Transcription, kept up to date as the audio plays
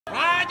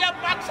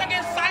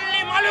රාජපක්ෂගේ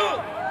සල්ලි මලු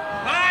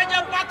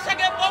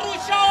රාජපක්ෂගේ බොරු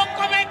ෂෝ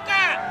ඔක්කොම එක්ක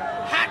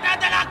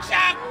 60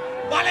 ලක්ෂයක්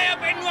බලය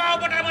පෙන්වුවා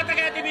ඔබට මතක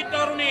ඇති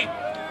මිත්‍රවරුනි.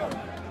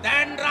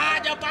 දැන්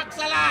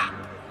රාජපක්ෂලා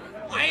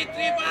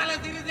මෛත්‍රීපාල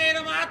සිරිසේන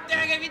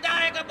මහත්තයාගේ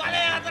විධායක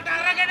බලය අතට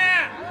අරගෙන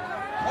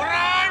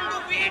හොරාණ්ඩු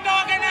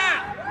පීඩෝගෙන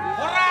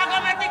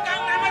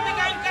හොරාගමැතිකම්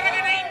ඇමතිකම්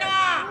කරගෙන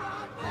ඉන්නවා.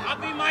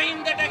 අපි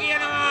මහින්දට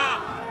කියනවා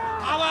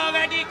තව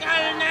වැඩි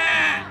කල්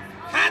නෑ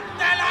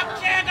 70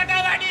 ලක්ෂයකට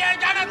වැඩි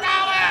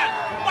ජනතාව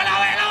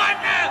බලව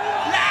එලවන්න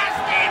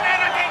ලෑස්ති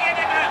නරකේ කියන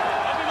එක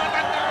අපි මතක්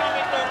කරනවා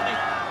මිත්‍රවරුනි.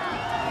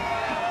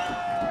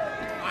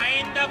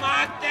 මහින්ද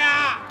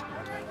මහත්තයා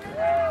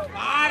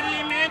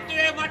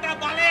පාර්ලිමේන්තුවේ මට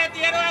බලය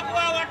තියනවා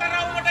කිව්වා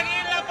වටරවුමට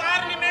ගිහිල්ලා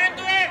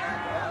පාර්ලිමේන්තුවේ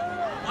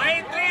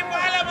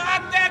මෛත්‍රීපාල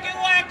මහත්තයා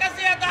කිව්වා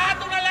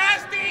 113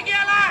 ලෑස්ති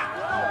කියලා.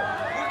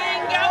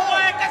 උඩින්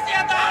ගැව්වා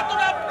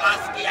 113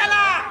 ප්ලස්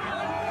කියලා.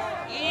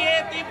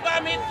 ඊයේ තිබ්බ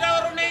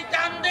මිත්‍රවරුනි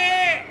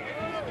ඡන්දේ.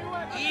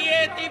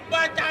 ඊයේ තිබ්බ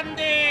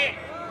ඡන්දේ.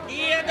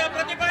 ඊයේද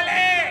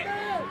ප්‍රතිඵලේ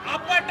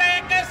අපට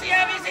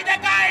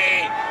 122යි.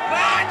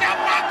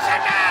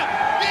 රාජපක්ෂට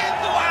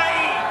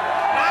බිඳුවයි.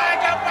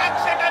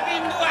 රාජපක්ෂට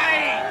බිඳුවයි.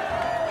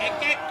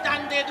 එකෙක්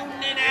ඡන්දේ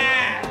දුන්නේ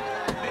නෑ.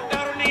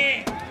 මිත්‍රවරුනි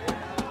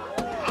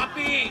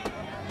අපි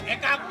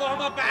එකක්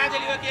බොහොම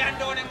පැහැදිලිව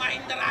කියන්න ඕනේ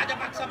මහින්ද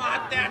රාජපක්ෂ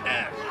මහත්තයාට.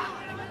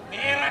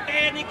 මේ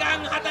රටේ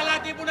නිකන් හදලා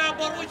තිබුණා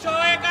බොරු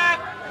ෂෝ එකක්.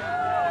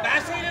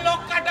 බැසිල්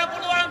ලොක්කට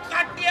පුළුවන්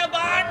කට්ටිය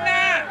බාන්න.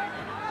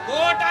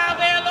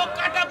 ගෝඨාභය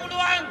ලොක්කට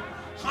පුළුවන්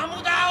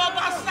හමුදාව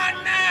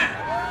බස්සන්න.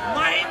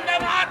 මහින්ද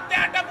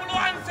මහත්තයාට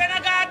පුළුවන්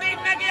සෙනගාට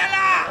ඉන්න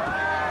කියලා.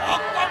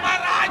 ඔක්කොම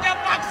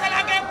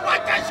රාජපක්ෂලගේ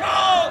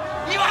පචෂෝ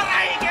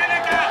ඉවරයි කියන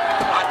එක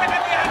මතක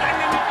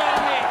තියාගන්න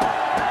මිත්‍රවරුනි.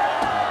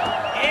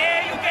 ඒ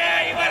යුගය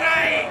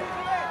ඉවරයි.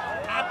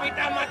 අපිට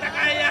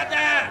මතකයි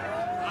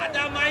අද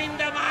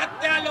මහින්ද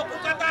මහත්තයා ලොකු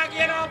කතා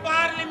කියනවා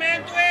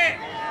පාර්ලිමේන්තුවේ.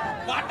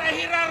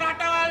 බටහිර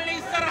රටවල්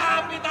ඉස්සරහා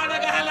අපි දන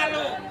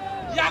ගහලලු.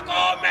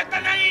 යකෝ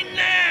මෙතන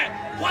ඉන්නේ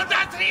හොඳ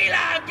ශ්‍රී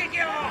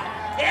ලාංකිකයෝ.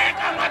 ඒක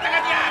මතක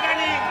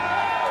තියාගනින්.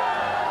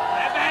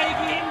 හැබැයි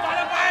ගිහින්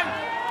බලපන්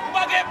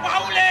උඹගේ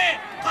පවුලේ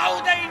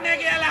කවුද ඉන්නේ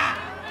කියලා.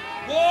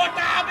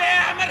 Gotabaya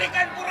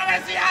American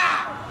පුරවැසියා.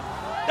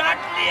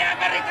 Dudley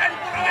American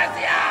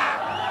පුරවැසියා.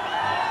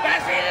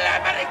 Basil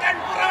American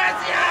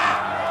පුරවැසියා.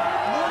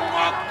 මුන්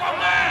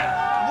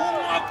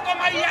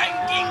ඔක්කොම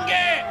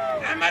යන්කින්ගේ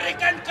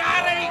ඇමරිකන්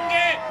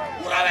කාරයින්ගේ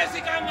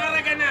පුරවැසිකම්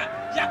අරගෙන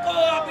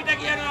යකෝ අපිට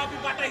කියනවා අපි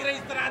බටහිර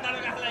ඉස්සරහා දන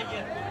ගහලා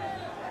කියලා.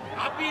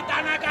 අපි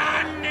දන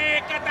ගහන්නේ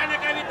එක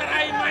තැනක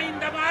විතරයි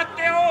මහින්ද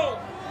මහත්තයෝ.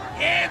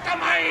 ඒ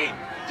තමයි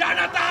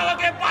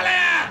ජනතාවගේ බලය.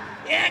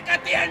 ඒක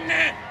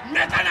තියන්නේ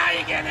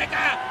මෙතනයි කියන එක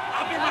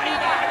අපි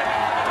මහින්ද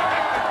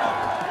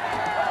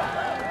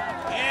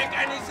ඒක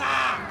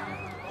නිසා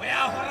ඔය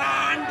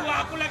හොරාණ්ඩු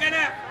අකුලගෙන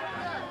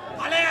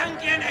බලයන්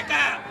කියන එක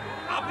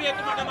අපි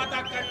එතුමට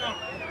මතක් කරනවා.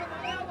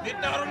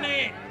 මිත්‍රවරුනි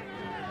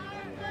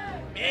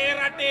මේ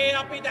රටේ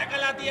අපි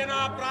දැකලා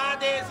තියෙනවා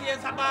ප්‍රාදේශීය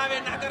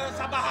සභාවේ නගර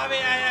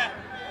සභාවේ අය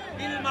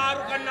දිල්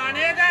මාරු කරනවා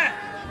නේද?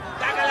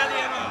 දැකලා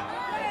තියෙනවා.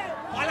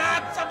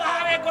 පළාත්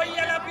සභාවේ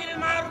ගොයියලා පිල්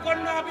මාරු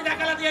කරනවා අපි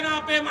දැකලා තියෙනවා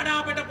අපේ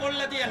මනාපෙට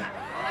පොල්ල තියලා.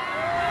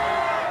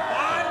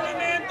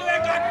 පාර්ලිමේන්තුවේ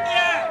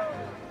කට්ටිය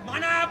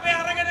මනාපේ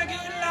අරගෙන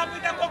ගිහිල්ලා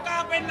අපිට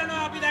කොකා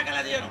පෙන්නනවා අපි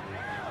දැකලා තියෙනවා.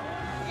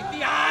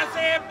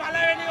 ඉතිහාසයේ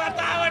පළවෙනි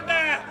වතාවට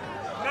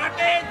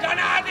රටේ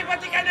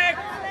ජනාධිපති කෙනෙක්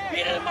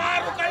පිල්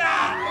මාරු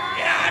කළා.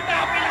 එයාට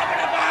අපි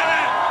ලබන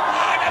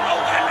පාඩම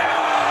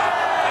උගන්වනවා.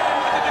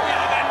 මතක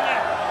තියාගන්න.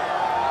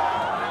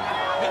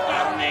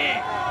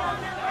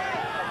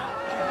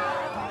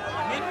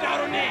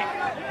 මිත්‍රවරුනි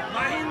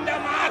මහින්ද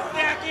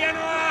මහත්තයා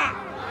කියනවා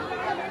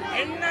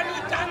එන්නලු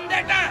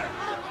ඡන්දෙට.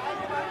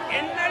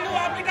 එන්නලු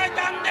අපිට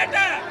ඡන්දෙට.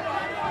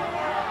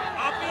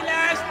 අපි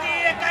ලෑස්ති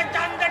එක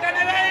ඡන්දෙට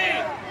නෙවෙයි.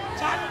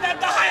 ඡන්ද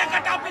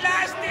 10කට අපි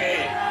ලෑස්ති.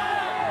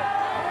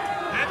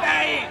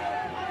 හැබැයි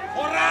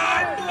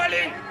හොරාණ්ඩු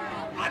වලින්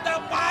අද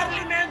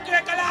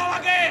පාර්ලිමේන්තුවේ කළා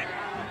වගේ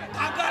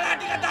කගලා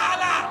ටික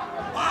දාලා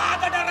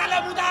පාදට රළ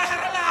මුදා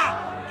හැරලා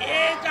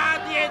ඒ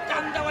ජාතියේ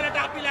ඡන්දවලට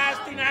අපි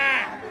ලෑස්ති නෑ.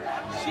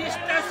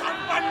 ශිෂ්ට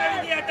සම්පන්න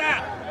විදියට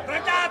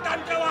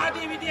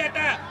ප්‍රජාතන්ත්‍රවාදී විදියට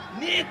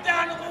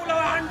නීත්‍යානුකූලව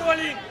ආණ්ඩු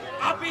වලින්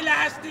අපි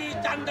ලෑස්ති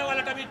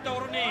ඡන්දවලට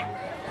මිත්‍රවරුනි.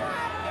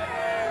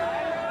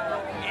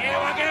 ඒ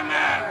වගේම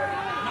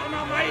මම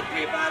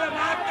මෛත්‍රීපාල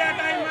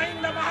මහත්තයාටයි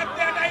මහින්ද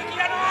මහත්තයාටයි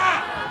කියනවා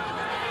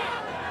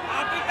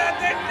අපිට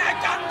දෙන්න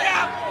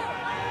ඡන්දයක්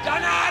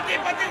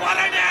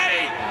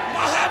ජනාධිපතිවරණයයි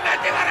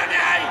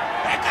මහමැතිවරණයයි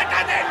එකට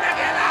දෙන්න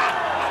කියලා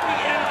අපි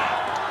කියනවා.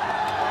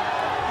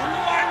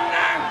 පුළුවන්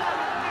නම්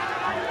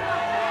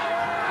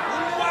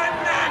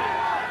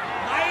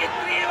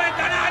මෛත්‍රීව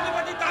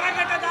ජනාධිපති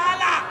තරගට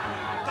දාලා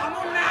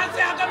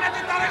තමුන්නාන්සේ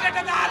අගමැති තරගට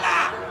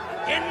දාලා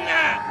එන්න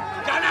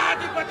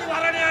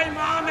ජනාධිපතිවරණයයි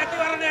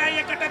මහමැතිවරණයයි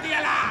එකට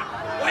තියලා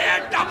ඔය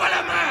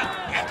ඩබලම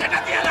එකට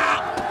තියලා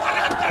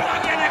වරන් කරනවා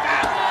කියන එක.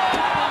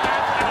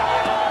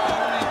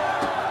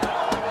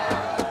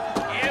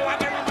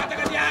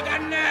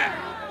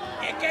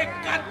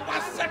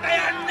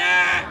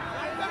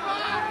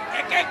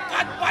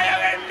 එකෙක්වත්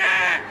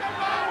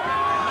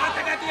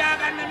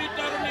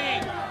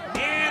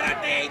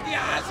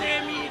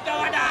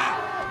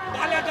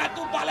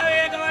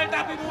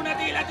අපි මුණ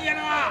දීලා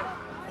තියෙනවා.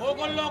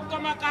 ඕගොල්ලෝ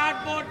ඔක්කොම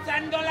කාඩ්බෝඩ්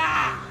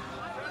සැන්ඩෝලා.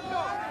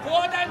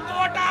 කෝදන්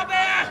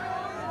ගෝඨාභය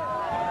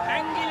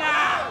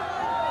හැංගිලා.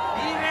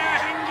 ඊරේ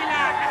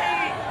හැංගිලා.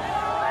 ඇයි?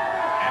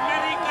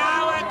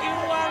 ඇමරිකාව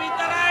කිව්වා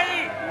විතරයි.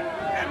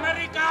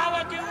 ඇමරිකාව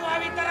කිව්වා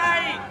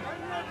විතරයි.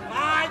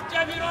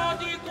 රාජ්‍ය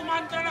විරෝධී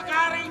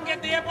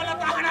කුමන්ත්‍රණකාරීන්ගේ දේපොළ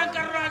තහනම්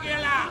කරනවා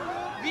කියලා.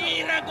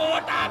 වීර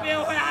ගෝඨාභය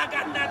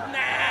හොයාගන්නත්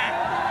නෑ.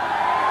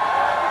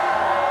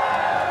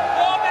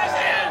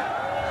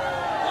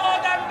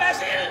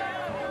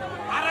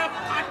 අර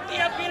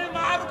කට්ටිය පිල්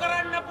මාරු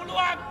කරන්න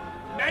පුළුවන්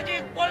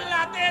මැජික් පොල්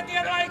අතේ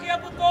තියනවායි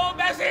කියපු කෝ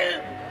බැසිල්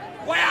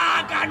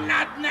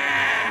හොයාගන්නත්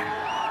නෑ.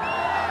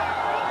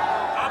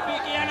 අපි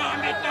කියනවා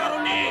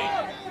මිත්‍රරුනි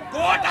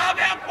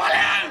ගෝඨාභය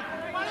ඵලයන්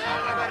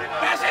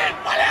බැසිල්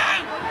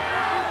ඵලයන්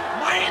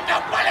මහින්ද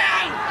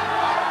ඵලයන්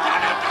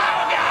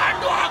ජනතාවගේ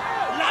ආණ්ඩුවක්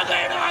ළඟ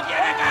එනවා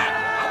කියන එක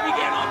අපි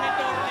කියනවා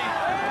මිත්‍රරුනි.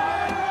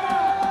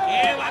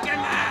 ඒ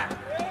වගේම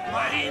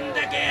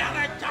මහින්දගේ අර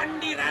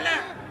චණ්ඩි රැළ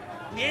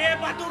මේ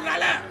බතු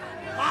රැළ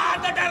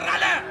පාදට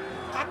රැළ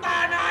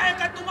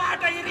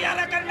කතානායකතුමාට ඉරියල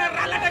කරන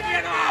රැළට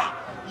කියනවා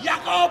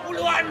යකෝ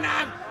පුළුවන්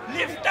නම්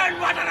ලිෆ්ටන්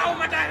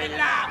වටරවුමට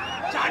ඇවිල්ලා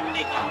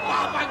චණ්ඩි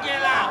කම්පාපන්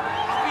කියලා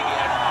අපි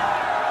කියනවා.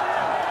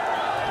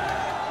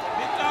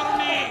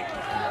 මිත්‍රරුනි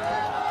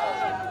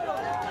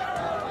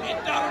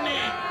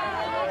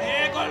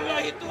ඒගොල්ලෝ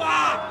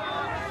හිතුවා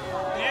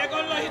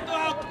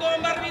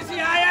ඔක්තෝබර්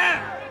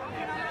 26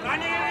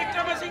 රනිල්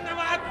වික්‍රමසිංහ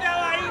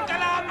මහත්තයාව අයින්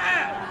කළාම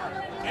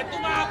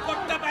එතුමා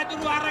කොට්ට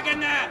පැදුරු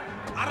අරගෙන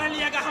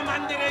අරලියගහ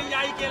මන්දිරේ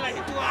යයි කියලා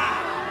හිතුවා.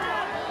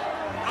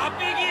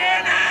 අපි ගියේ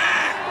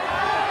නෑ.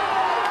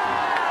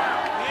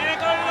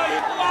 මේගොල්ලෝ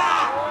හිතුවා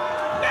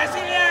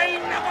බැසිලියා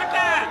ඉන්නකොට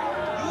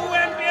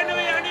UN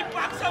වෙනුයි අනිත්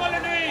පක්ෂවල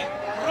නෙවෙයි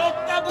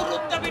රොත්ත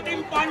බුරුත්ත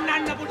පිටින්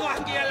පන්නන්න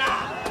පුළුවන් කියලා.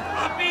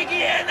 අපි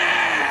ගියේ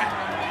නෑ.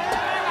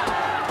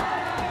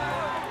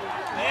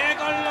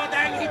 මේගොල්ලෝ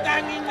දැන්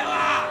හිතන්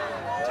ඉන්නවා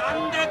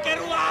ඡන්ද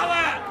කෙරුවාව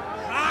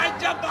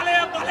රාජ්‍ය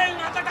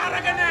බලයෙන් අතට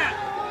අරගෙන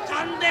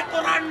ඡන්දේ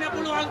කරන්න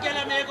පුළුවන්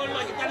කියලා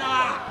මේගොල්ලෝ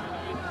හිතනවා.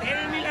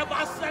 තෙල් මිල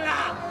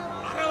බස්සලා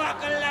අරවා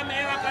කළා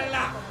මේවා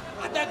කළා.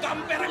 අද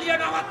ගම්පෙරළිය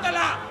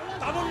නවත්තලා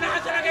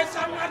තමුන්නාසලගේ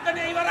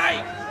සංවර්ධනය ඉවරයි.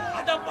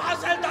 අද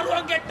පාසල්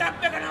දරුවන්ගේ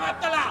ටැප් එක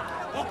නවත්තලා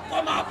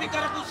ඔක්කොම අපි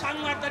කරපු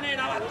සංවර්ධනය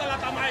නවත්තලා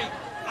තමයි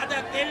අද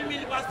තෙල්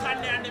මිල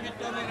බස්සන්න යන්නේ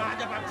මිත්‍රෝනේ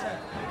රාජපක්ෂ.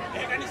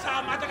 ඒක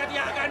නිසා මතක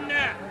තියාගන්න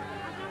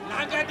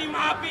ළඟදිම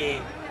අපි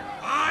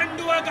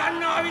ආණ්ඩුව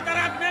ගන්නවා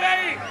විතරක්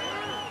නෙවෙයි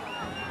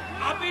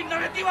අපි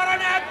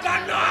නැතිවරණයක්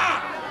ගන්නවා.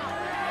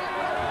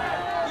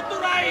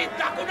 උතුරයි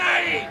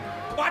දකුණයි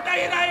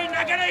බටහිරයි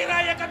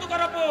නැගෙනහිරයි එකතු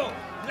කරපු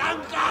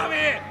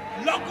ලංකාවේ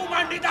ලොකුම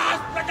නිදහස්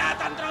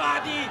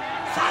ප්‍රජාතන්ත්‍රවාදී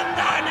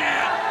සන්ධානය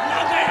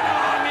ළඟ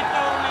එනවා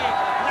මිත්‍රවරුනි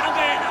ළඟ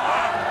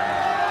එනවා.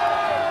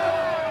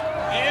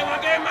 ඒ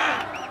වගේම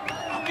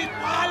අපි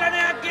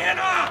පාලනයක්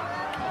ගේනවා.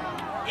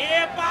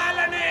 ඒ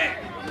පාලනේ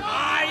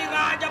ආයි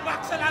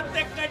රාජපක්ෂලත්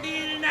එක්ක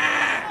ඩීල්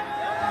නෑ.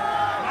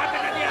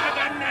 මතක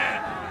තියාගන්න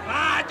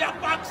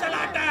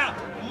රාජපක්ෂලට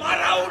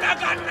මරවුන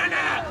ගන්නන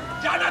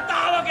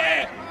ජනතාවගේ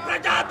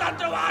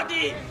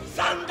ප්‍රජාතන්ත්‍රවාදී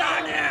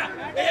සන්ධානය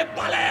ඒ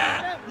බලය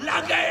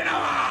ළඟ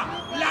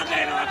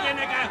එනවා කියන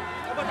එක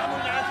ඔබ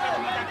තමුන්ලාට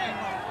මතක්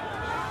කරනවා.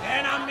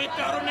 එහෙනම්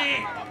මිත්‍රරුනි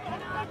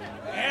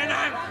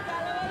එහෙනම්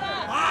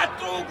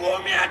මාතෘ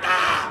භූමියට